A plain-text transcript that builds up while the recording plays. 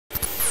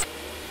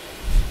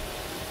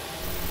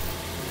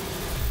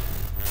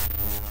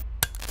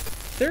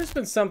there's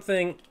been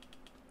something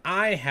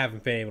I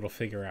haven't been able to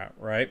figure out,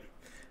 right?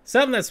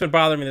 Something that's been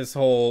bothering me this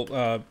whole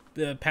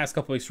the past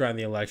couple weeks around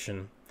the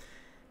election.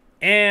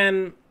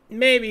 And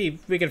maybe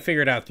we can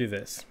figure it out through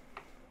this.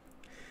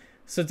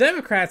 So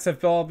Democrats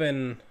have all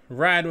been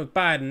riding with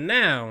Biden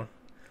now,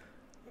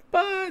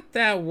 but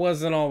that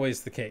wasn't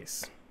always the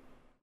case.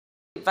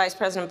 Vice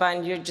President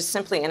Biden, you're just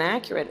simply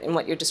inaccurate in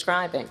what you're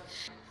describing.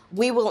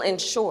 We will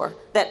ensure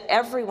that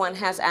everyone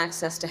has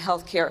access to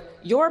health care.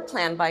 Your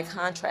plan, by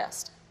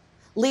contrast,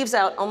 leaves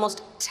out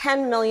almost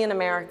 10 million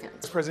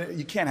Americans. President,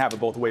 you can't have it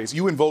both ways.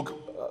 You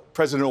invoke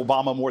President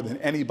Obama more than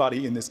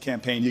anybody in this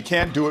campaign. You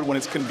can't do it when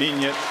it's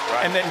convenient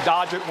and then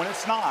dodge it when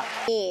it's not.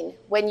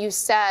 When you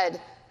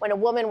said, when a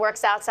woman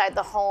works outside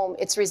the home,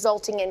 it's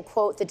resulting in,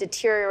 quote, the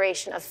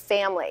deterioration of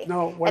family.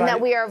 And that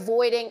we are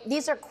avoiding,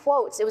 these are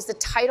quotes. It was the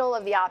title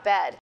of the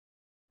op-ed.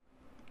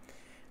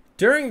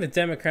 During the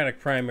Democratic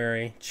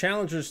primary,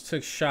 challengers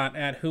took shot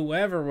at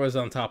whoever was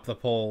on top of the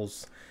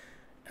polls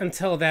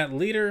until that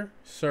leader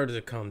started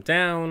to come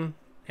down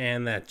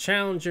and that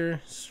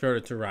challenger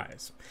started to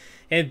rise.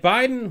 And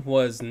Biden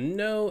was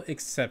no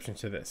exception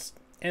to this.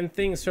 And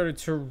things started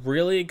to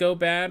really go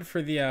bad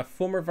for the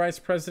former vice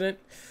president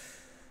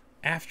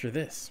after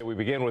this. We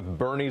begin with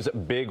Bernie's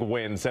big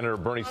win. Senator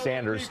Bernie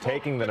Sanders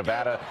taking the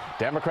Nevada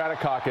Democratic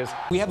caucus.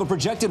 We have a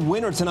projected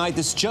winner tonight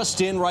that's just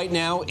in right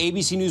now.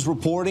 ABC News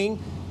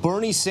reporting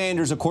Bernie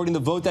Sanders, according to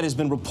the vote that has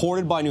been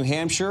reported by New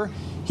Hampshire,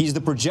 he's the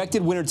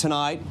projected winner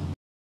tonight.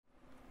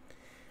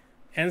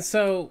 And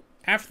so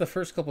after the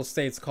first couple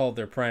states called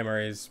their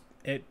primaries,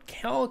 it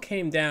all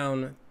came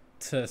down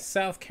to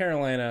South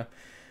Carolina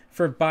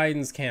for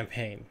Biden's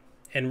campaign.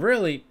 And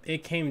really,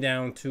 it came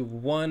down to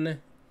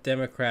one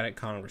Democratic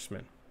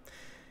congressman.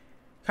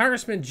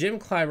 Congressman Jim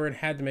Clyburn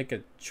had to make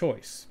a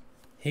choice.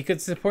 He could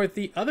support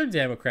the other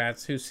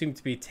Democrats who seemed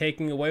to be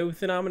taking away with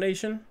the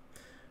nomination,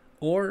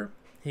 or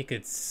he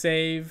could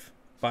save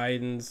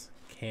Biden's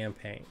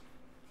campaign.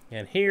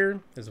 And here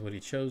is what he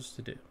chose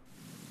to do.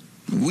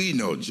 We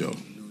know Joe,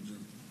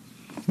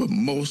 but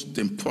most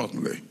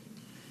importantly,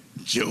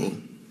 Joe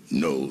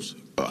knows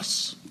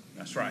us.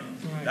 That's right.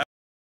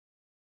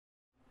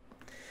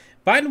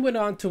 Biden went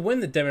on to win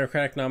the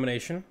Democratic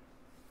nomination,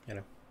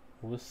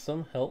 with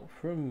some help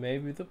from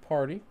maybe the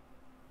party.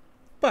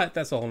 But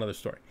that's a whole nother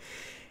story.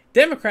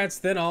 Democrats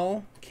then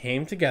all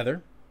came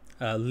together,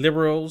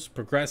 liberals,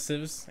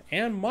 progressives,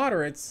 and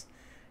moderates,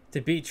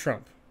 to beat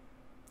Trump.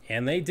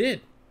 And they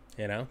did,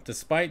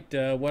 despite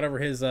whatever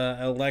his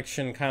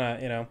election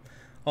kind of,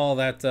 all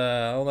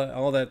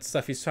that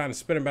stuff he's trying to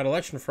spin about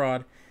election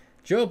fraud.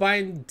 Joe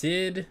Biden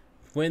did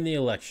win the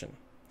election.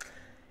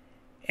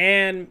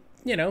 And,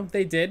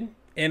 they did.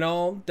 And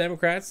all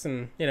Democrats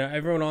and,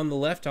 everyone on the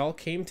left all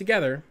came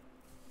together.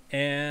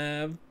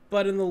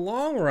 But in the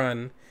long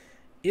run,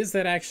 is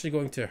that actually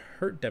going to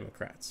hurt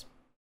Democrats?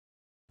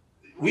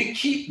 We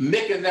keep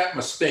making that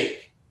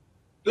mistake,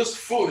 this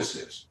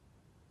foolishness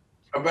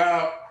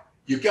about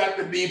you got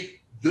to be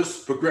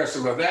this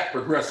progressive or that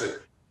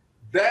progressive.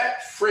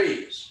 That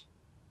phrase,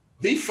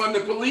 defund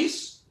the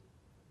police,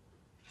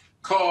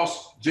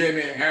 cost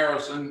Jamie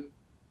Harrison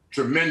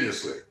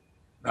tremendously.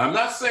 Now, I'm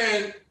not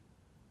saying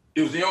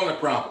it was the only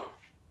problem.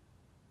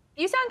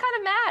 You sound kind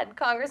of mad,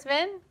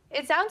 Congressman.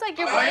 It sounds like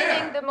you're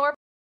blaming the more...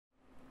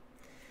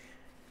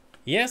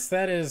 Yes,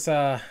 that is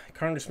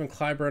Congressman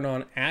Clyburn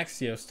on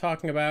Axios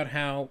talking about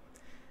how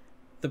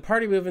the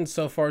party moving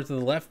so far to the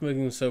left,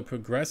 moving so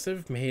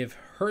progressive, may have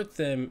hurt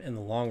them in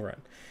the long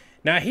run.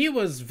 Now, he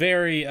was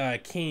very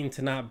keen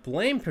to not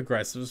blame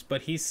progressives,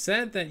 but he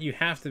said that you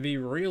have to be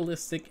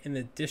realistic in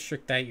the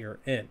district that you're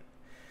in.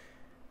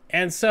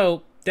 And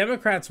so,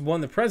 Democrats won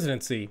the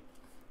presidency.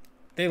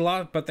 They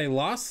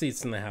lost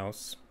seats in the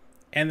House,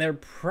 and they're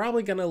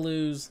probably going to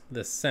lose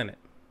the Senate.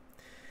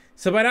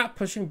 So by not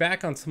pushing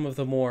back on some of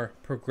the more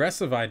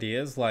progressive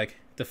ideas like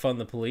defund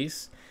the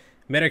police,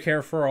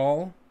 Medicare for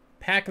all,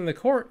 packing the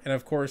court, and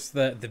of course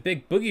the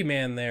big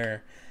boogeyman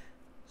there,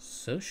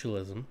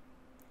 socialism,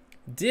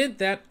 did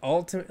that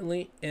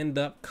ultimately end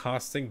up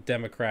costing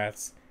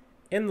Democrats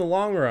in the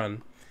long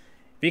run?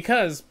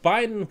 Because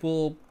Biden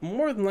will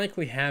more than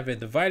likely have a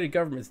divided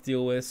government to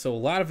deal with, so a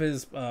lot of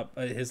his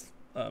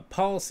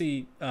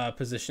policy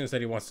positions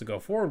that he wants to go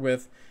forward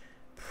with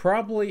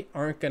probably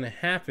aren't going to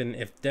happen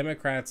if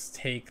Democrats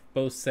take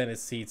both Senate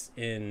seats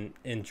in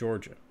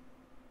Georgia.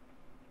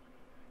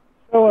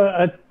 So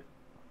a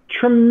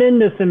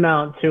tremendous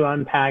amount to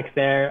unpack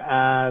there.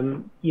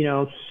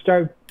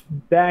 Start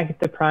back at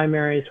the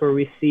primaries where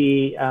we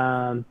see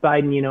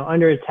Biden,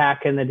 under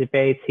attack in the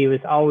debates. He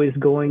was always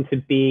going to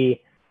be,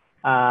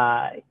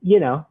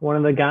 one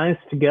of the guys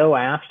to go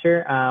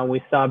after.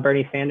 We saw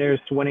Bernie Sanders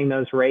winning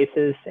those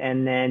races,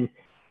 and then,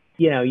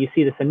 you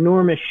see this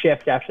enormous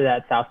shift after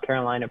that South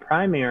Carolina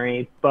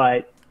primary.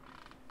 But,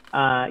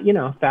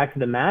 fact of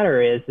the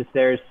matter is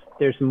there's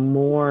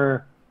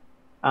more,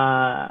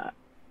 votes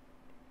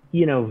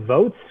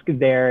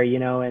there,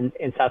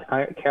 in South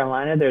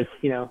Carolina. There's,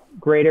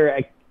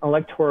 greater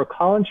electoral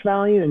college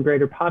value and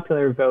greater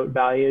popular vote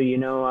value.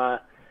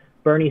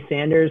 Bernie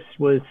Sanders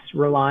was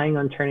relying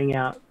on turning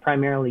out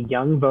primarily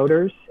young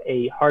voters,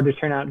 a hard to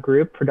turn out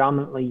group,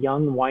 predominantly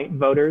young white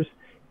voters,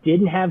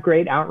 didn't have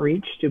great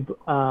outreach to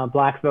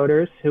black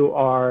voters who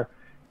are,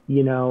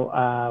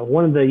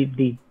 one of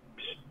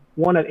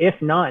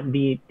if not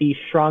the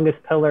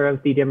strongest pillar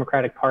of the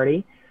Democratic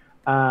Party.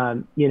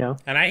 And he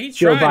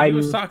Joe tried. Biden, He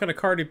was talking to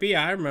Cardi B.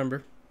 I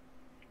remember.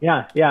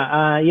 Yeah.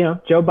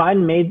 Joe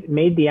Biden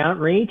made the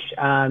outreach.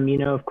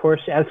 Of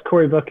course, as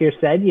Cory Booker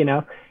said,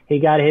 he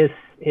got his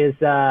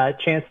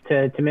chance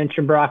to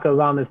mention Barack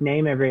Obama's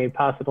name every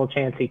possible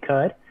chance he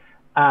could.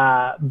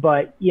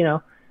 But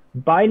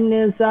Biden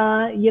is,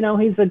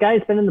 he's a guy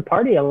who's been in the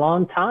party a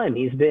long time.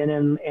 He's been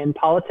in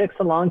politics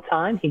a long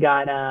time. He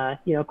got,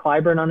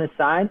 Clyburn on his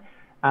side,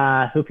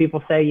 who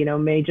people say,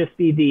 may just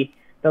be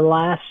the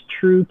last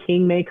true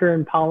kingmaker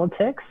in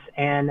politics.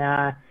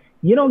 And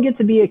you don't get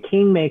to be a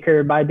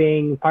kingmaker by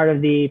being part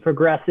of the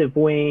progressive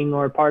wing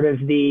or part of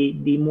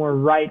the more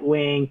right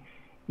wing.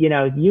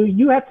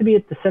 You have to be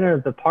at the center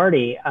of the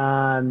party.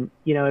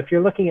 If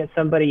you're looking at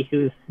somebody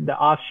who's the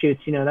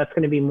offshoots, that's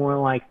going to be more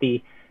like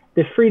the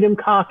Freedom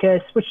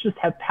Caucus, which just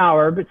have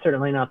power, but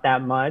certainly not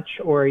that much,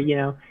 or,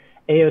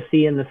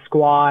 AOC and the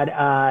Squad,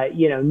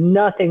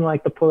 nothing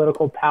like the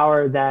political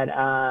power that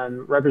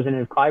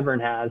Representative Clyburn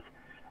has.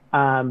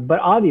 But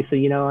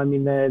obviously,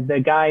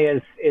 the guy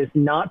is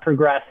not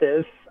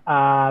progressive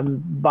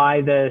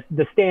by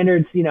the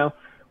standards,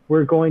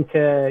 we're going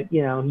to,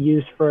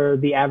 use for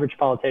the average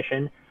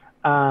politician.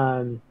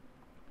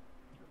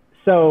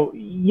 So,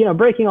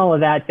 breaking all of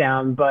that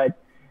down, but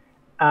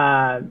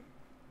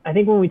I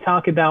think when we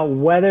talk about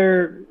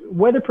whether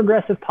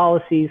progressive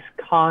policies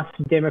cost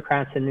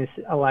Democrats in this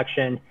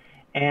election,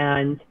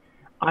 and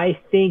I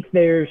think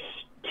there's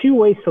two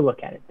ways to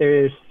look at it.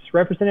 There's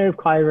Representative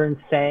Clyburn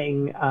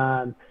saying,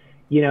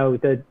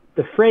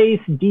 the phrase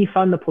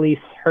defund the police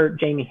hurt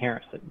Jamie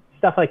Harrison,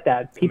 stuff like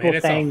that. People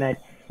saying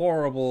that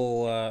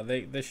horrible.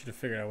 They should have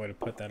figured out a way to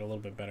put that a little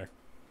bit better.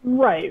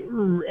 Right.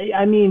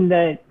 I mean,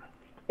 that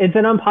it's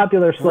an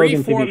unpopular slogan.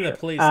 Reform the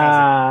police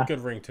has a good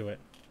ring to it.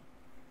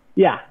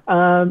 Yeah.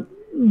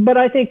 But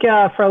I think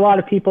for a lot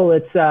of people,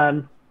 it's,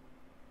 come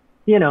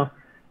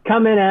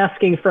in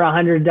asking for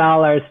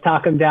 $100,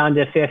 talk them down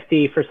to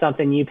 $50 for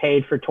something you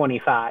paid for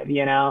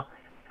 $25,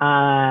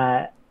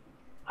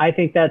 I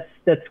think that's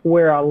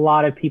where a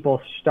lot of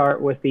people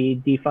start with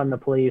the defund the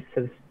police.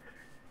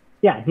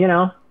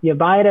 You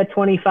buy it at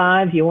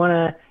 $25, you want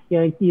to,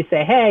 you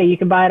say, hey, you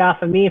can buy it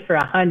off of me for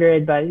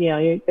 $100, but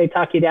they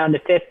talk you down to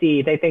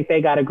 $50. They think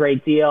they got a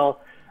great deal.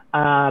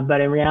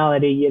 But in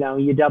reality,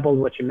 you doubled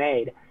what you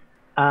made.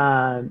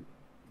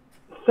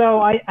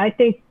 So I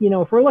think,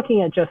 if we're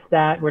looking at just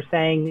that, we're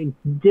saying,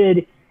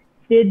 did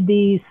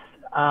these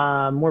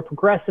more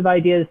progressive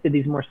ideas, did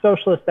these more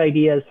socialist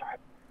ideas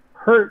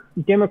hurt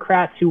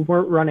Democrats who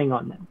weren't running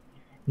on them?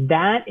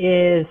 That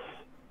is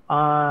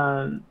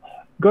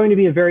going to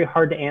be a very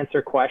hard to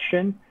answer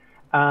question.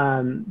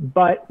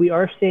 But we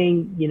are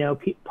seeing,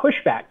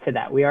 pushback to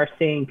that. We are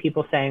seeing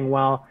people saying,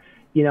 well,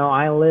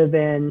 I live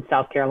in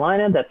South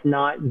Carolina. That's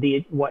not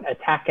what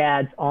attack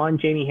ads on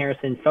Jamie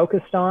Harrison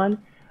focused on.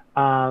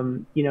 A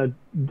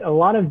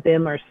lot of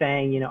them are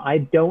saying, I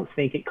don't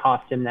think it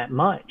cost him that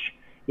much.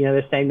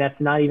 They're saying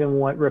that's not even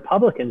what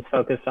Republicans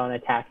focused on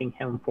attacking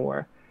him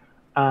for.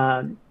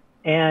 And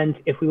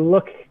if we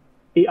look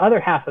the other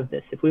half of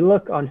this, if we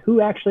look on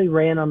who actually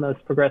ran on those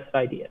progressive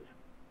ideas,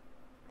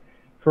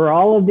 for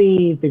all of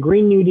the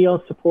Green New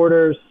Deal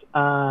supporters, who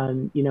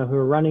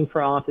are running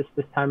for office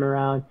this time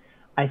around,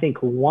 I think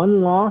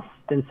one lost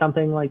and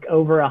something like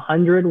over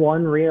 100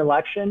 won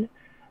re-election.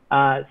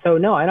 So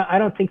no, I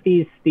don't think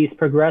these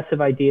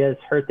progressive ideas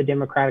hurt the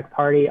Democratic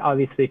Party.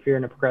 Obviously, if you're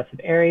in a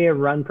progressive area,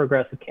 run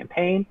progressive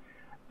campaign.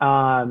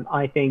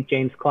 I think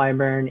James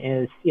Clyburn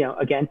is,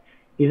 again,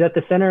 he's at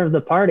the center of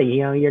the party.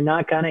 You're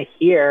not going to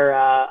hear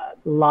a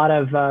lot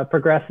of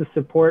progressive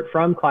support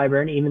from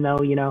Clyburn, even though,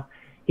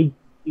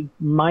 he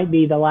might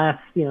be the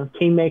last,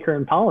 kingmaker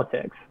in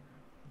politics.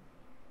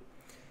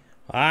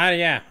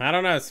 Yeah, I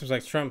don't know. It seems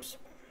like Trump's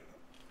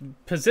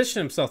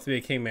positioned himself to be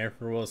a kingmaker.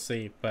 We'll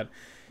see. But,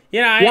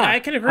 I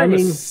can agree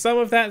with some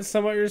of that and some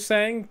of what you're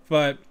saying.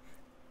 But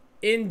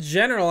in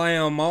general, I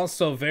am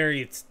also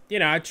very,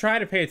 I try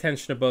to pay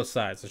attention to both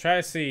sides. I try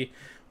to see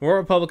what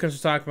Republicans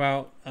are talking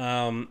about.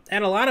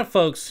 And a lot of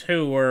folks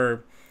who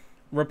were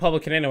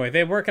Republican anyway,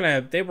 they weren't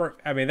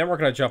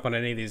gonna jump on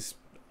any of these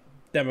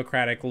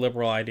Democratic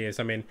liberal ideas.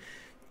 I mean,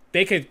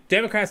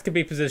 Democrats could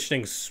be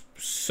positioning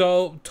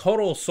so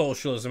total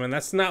socialism, and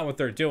that's not what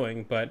they're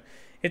doing, but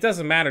it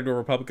doesn't matter to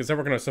Republicans. They're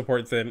going to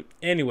support them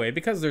anyway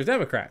because they're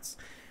Democrats.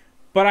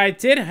 But I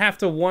did have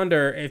to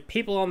wonder if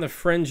people on the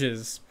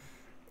fringes,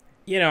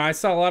 I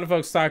saw a lot of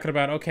folks talking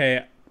about,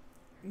 okay,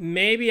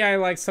 maybe I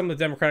like some of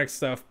the Democratic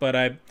stuff, but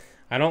I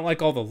don't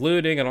like all the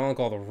looting, I don't like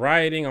all the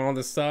rioting and all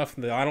this stuff.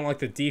 I don't like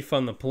the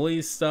defund the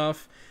police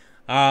stuff.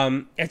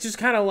 It's just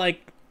kind of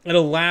like it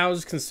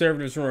allows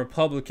conservatives and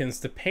Republicans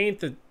to paint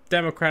the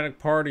Democratic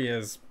Party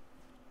as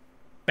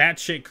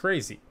batshit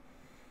crazy.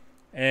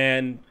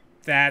 And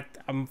that,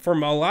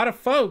 from a lot of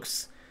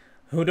folks,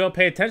 who don't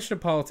pay attention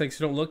to politics,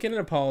 who don't look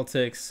into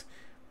politics,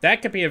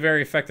 that could be a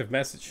very effective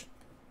message.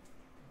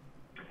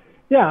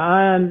 Yeah,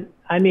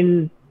 I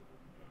mean,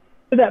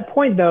 to that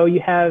point, though, you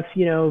have,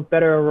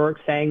 Beto O'Rourke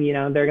saying,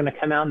 they're going to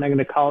come out and they're going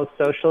to call us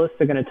socialists.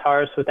 They're going to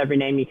tar us with every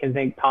name you can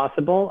think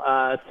possible.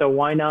 So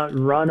why not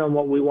run on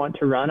what we want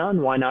to run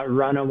on? Why not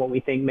run on what we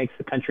think makes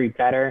the country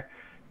better?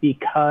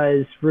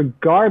 Because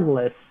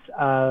regardless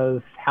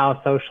of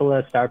how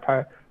socialist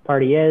our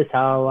party is,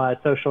 how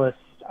socialist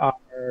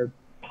our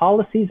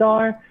policies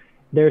are,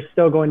 they're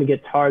still going to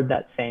get tarred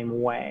that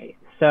same way.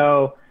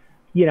 So,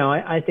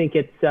 I think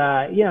it's,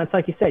 it's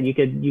like you said, you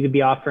could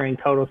be offering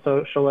total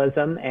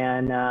socialism,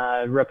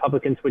 and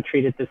Republicans would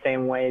treat it the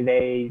same way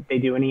they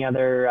do any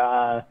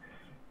other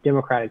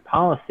democratic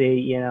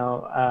policy.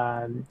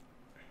 I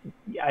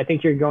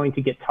think you're going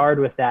to get tarred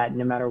with that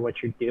no matter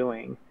what you're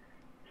doing.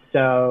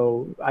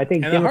 So I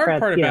think and Democrats,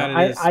 the hard part about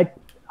it is,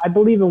 I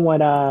believe in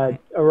what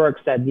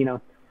O'Rourke said,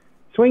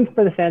 swing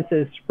for the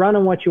fences, run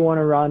on what you want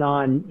to run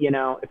on.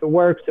 If it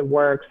works, it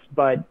works,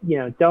 but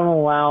don't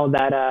allow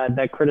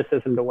that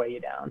criticism to weigh you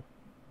down.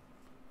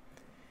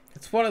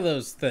 It's one of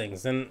those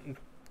things, and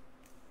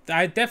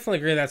I definitely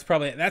agree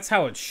that's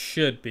how it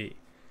should be.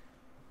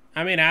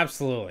 I mean,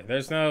 absolutely.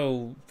 There's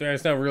no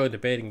really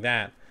debating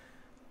that.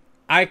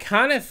 I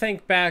kind of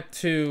think back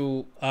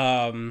to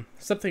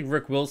something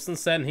Rick Wilson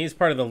said, and he's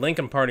part of the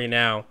Lincoln Party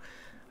now,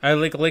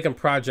 Lincoln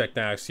Project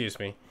now, excuse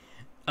me.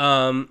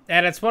 And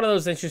it's one of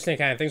those interesting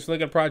kind of things.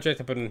 Lincoln Project,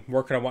 I've been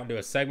working on wanting to do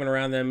a segment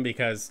around them,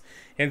 because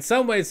in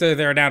some ways they're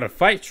there now to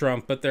fight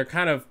Trump, but they're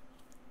kind of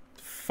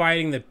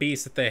fighting the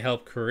beast that they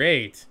helped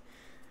create.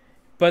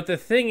 But the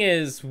thing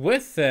is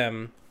with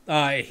them,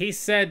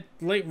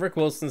 Rick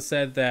Wilson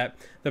said that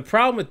the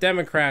problem with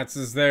Democrats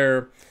is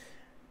they're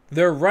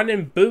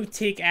running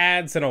boutique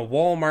ads in a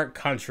Walmart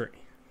country.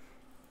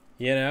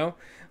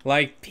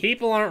 Like,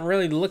 people aren't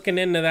really looking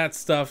into that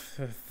stuff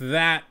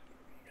that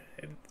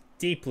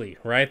deeply,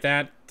 right?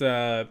 That,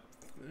 they're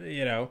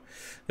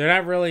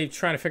not really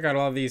trying to figure out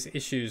all of these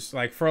issues.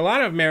 Like, for a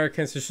lot of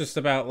Americans, it's just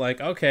about,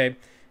 like, okay,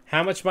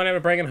 how much money am I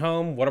bringing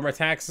home? What are my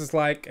taxes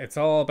like? It's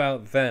all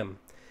about them.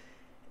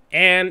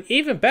 And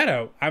even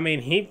Beto, I mean,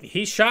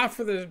 he shot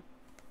for the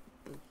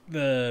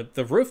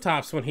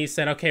rooftops when he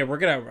said, okay, we're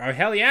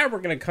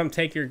gonna come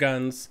take your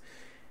guns.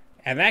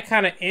 And that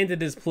kind of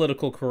ended his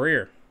political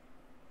career.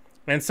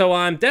 And so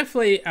I'm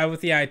definitely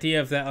with the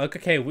idea of that, like,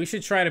 okay, we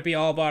should try to be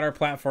all about our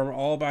platform,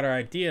 all about our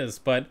ideas,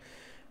 but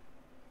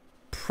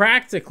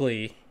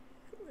practically,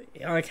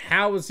 like,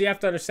 you have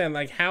to understand,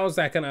 like, how is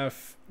that gonna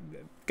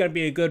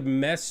be a good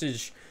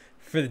message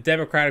for the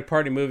Democratic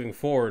Party moving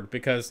forward?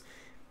 Because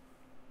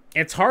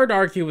it's hard to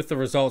argue with the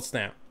results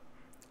now.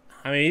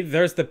 I mean,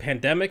 there's the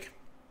pandemic,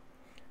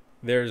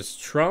 there's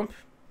Trump,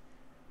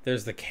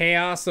 there's the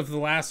chaos of the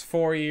last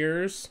 4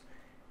 years,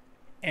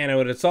 and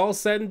when it's all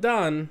said and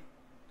done,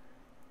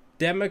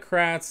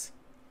 Democrats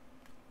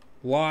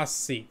lost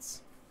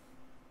seats.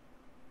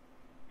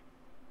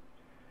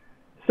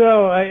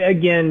 So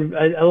again,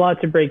 a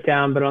lot to break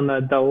down, but on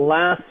the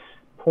last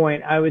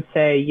point, I would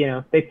say,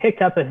 they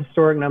picked up a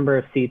historic number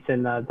of seats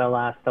in the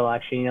last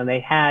election.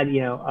 They had,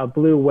 a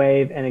blue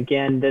wave, and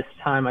again, this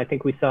time I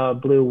think we saw a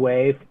blue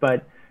wave,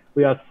 but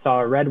we also saw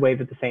a red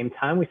wave at the same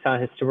time. We saw a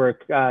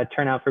historic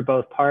turnout for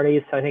both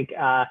parties. So I think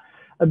a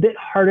bit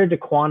harder to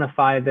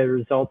quantify the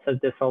results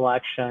of this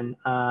election.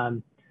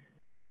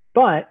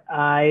 But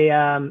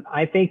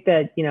I think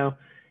that,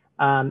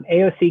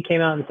 AOC came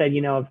out and said,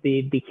 of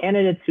the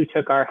candidates who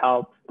took our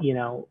help,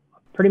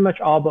 pretty much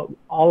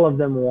all of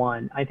them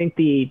won. I think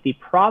the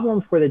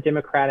problem for the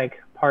Democratic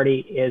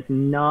Party is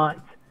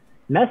not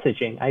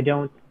messaging. I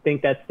don't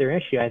think that's their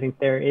issue. I think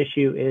their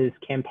issue is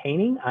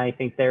campaigning. I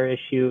think their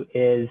issue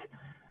is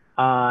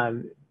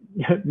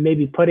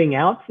maybe putting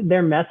out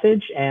their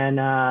message, and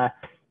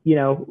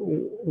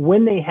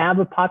when they have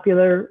a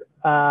popular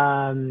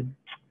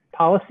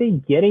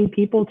policy, getting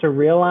people to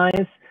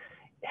realize,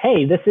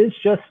 hey, this is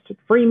just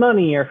free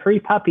money or free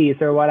puppies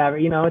or whatever.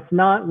 It's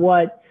not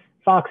what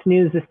Fox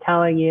News is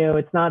telling you.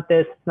 It's not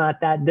this, it's not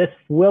that. This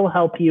will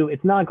help you.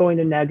 It's not going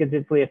to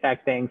negatively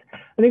affect things.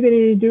 I think they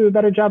need to do a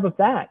better job of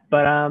that.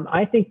 But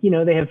I think,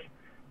 they have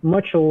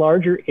much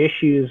larger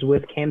issues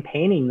with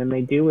campaigning than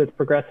they do with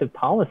progressive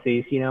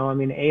policies.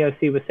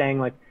 AOC was saying,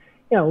 like,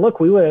 look,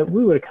 we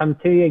would have come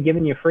to you,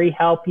 given you free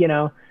help,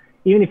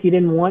 even if you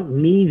didn't want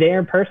me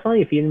there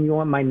personally, if you didn't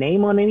want my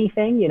name on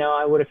anything,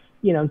 I would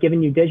have,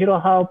 given you digital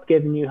help,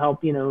 given you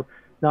help,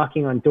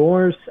 knocking on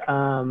doors.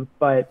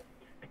 But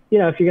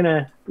if you're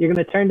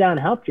gonna turn down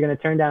help, you're gonna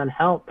turn down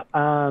help.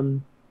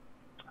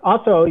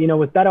 Also,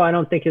 with Beto, I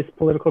don't think his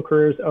political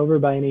career is over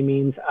by any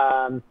means.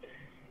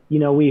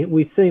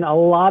 We've seen a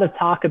lot of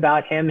talk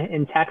about him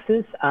in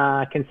Texas,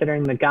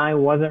 considering the guy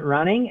wasn't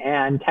running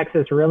and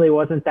Texas really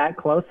wasn't that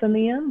close in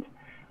the end.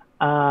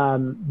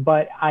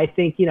 But I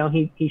think,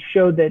 he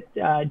showed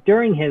that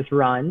during his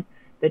run,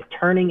 that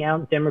turning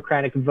out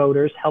Democratic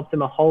voters helped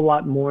him a whole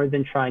lot more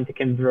than trying to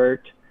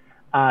convert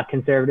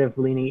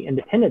conservative-leaning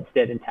independents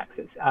did in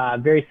Texas.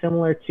 Very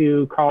similar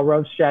to Karl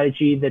Rove's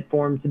strategy that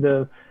formed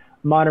the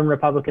modern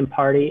Republican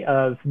Party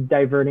of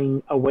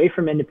diverting away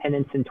from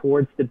independents and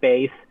towards the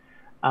base,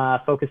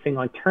 focusing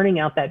on turning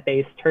out that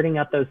base, turning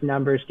out those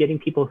numbers, getting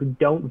people who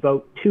don't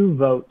vote to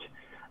vote.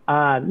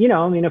 You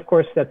know, I mean, of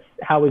course, that's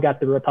how we got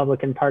the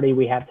Republican Party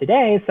we have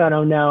today. So I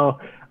don't know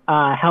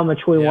how much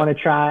we want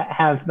to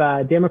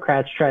have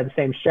Democrats try the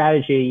same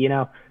strategy. You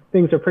know,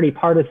 things are pretty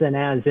partisan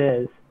as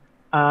is.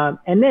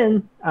 And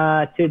then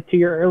to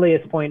your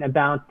earliest point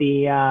about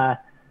the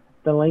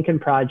Lincoln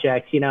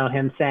Project, you know,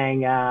 him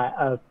saying,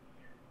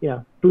 you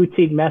know,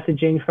 boutique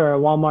messaging for a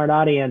Walmart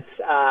audience.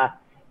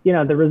 You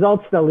know, the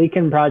results the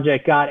Lincoln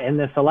Project got in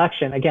this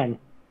election, again,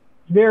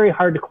 very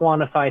hard to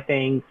quantify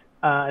things,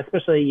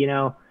 especially, you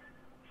know,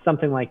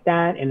 something like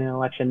that in an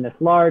election this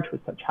large with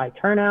such high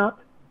turnout.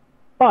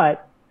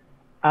 But,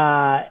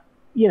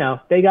 you know,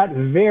 they got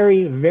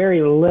very,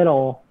 very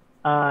little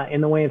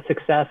in the way of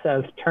success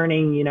of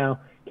turning, you know,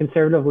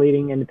 conservative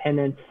leading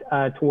independents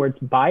towards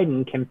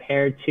Biden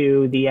compared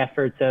to the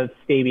efforts of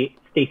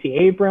Stacey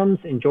Abrams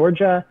in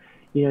Georgia,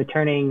 you know,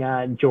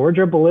 turning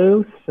Georgia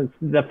blue since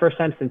the first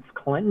time since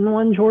Clinton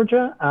won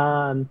Georgia.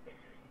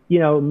 You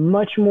know,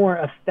 much more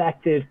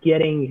effective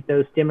getting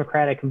those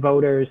Democratic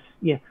voters,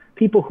 you know,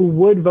 people who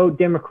would vote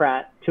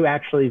Democrat to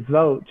actually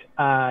vote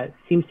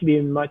seems to be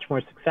much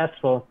more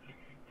successful.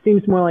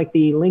 Seems more like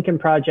the Lincoln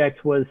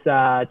Project was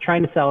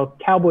trying to sell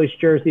Cowboys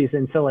jerseys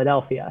in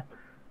Philadelphia.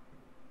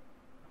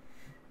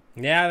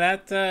 Yeah,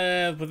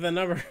 that with the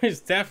numbers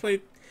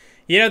definitely.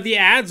 You know, the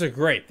ads are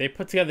great. They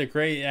put together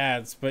great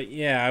ads, but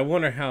yeah, I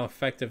wonder how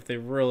effective they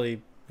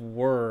really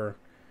were.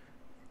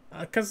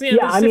 Because you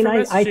know, there's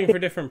different messaging for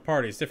different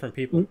parties, different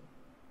people.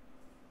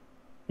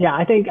 Yeah,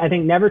 I think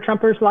never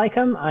Trumpers like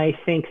him. I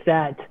think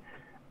that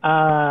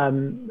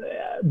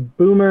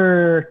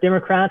boomer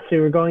Democrats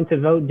who are going to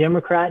vote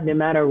Democrat no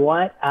matter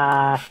what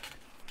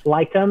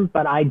liked him,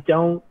 but I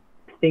don't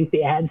think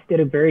the ads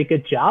did a very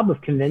good job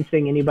of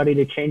convincing anybody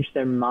to change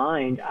their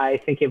mind. I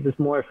think it was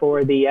more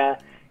for the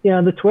you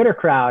know, the Twitter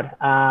crowd,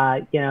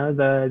 you know,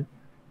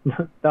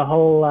 the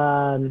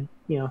whole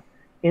you know,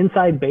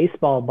 inside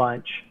baseball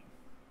bunch.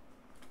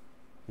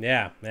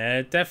 Yeah,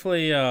 it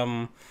definitely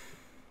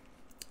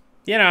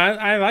you know,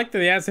 I like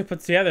the ads they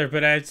put together,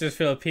 but I just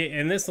feel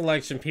in this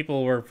election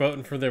people were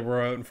voting for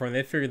and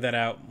they figured that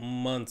out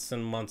months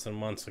and months and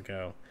months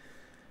ago.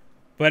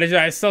 But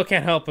I still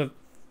can't help but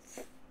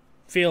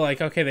feel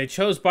like, okay, they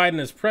chose Biden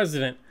as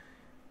president,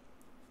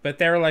 but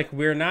they were like,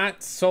 we're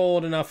not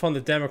sold enough on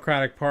the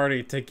Democratic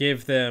Party to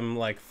give them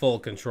like full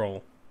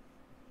control.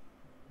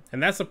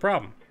 And that's a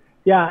problem.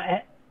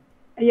 Yeah.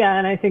 Yeah.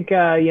 And I think,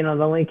 you know,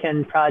 the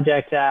Lincoln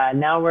Project,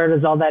 now where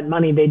does all that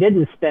money they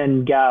didn't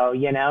spend go?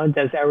 You know,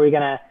 are we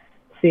going to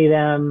see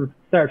them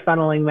start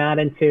funneling that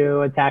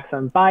into attacks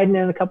on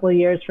Biden in a couple of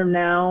years from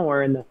now,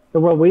 or in the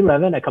world we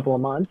live in a couple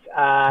of months?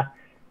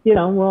 You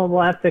know,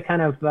 we'll have to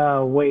kind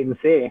of wait and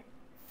see.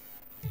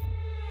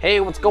 Hey,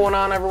 what's going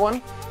on,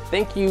 everyone?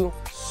 Thank you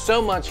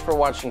so much for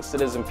watching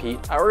Citizen Pete.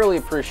 I really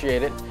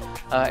appreciate it.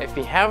 If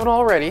you haven't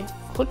already,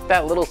 click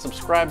that little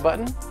subscribe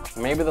button,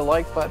 maybe the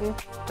like button,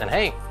 and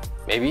hey,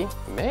 maybe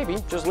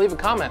just leave a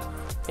comment.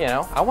 You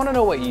know, I want to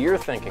know what you're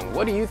thinking.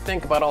 What do you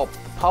think about all the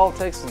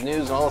politics, the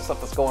news, and all the stuff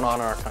that's going on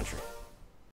in our country?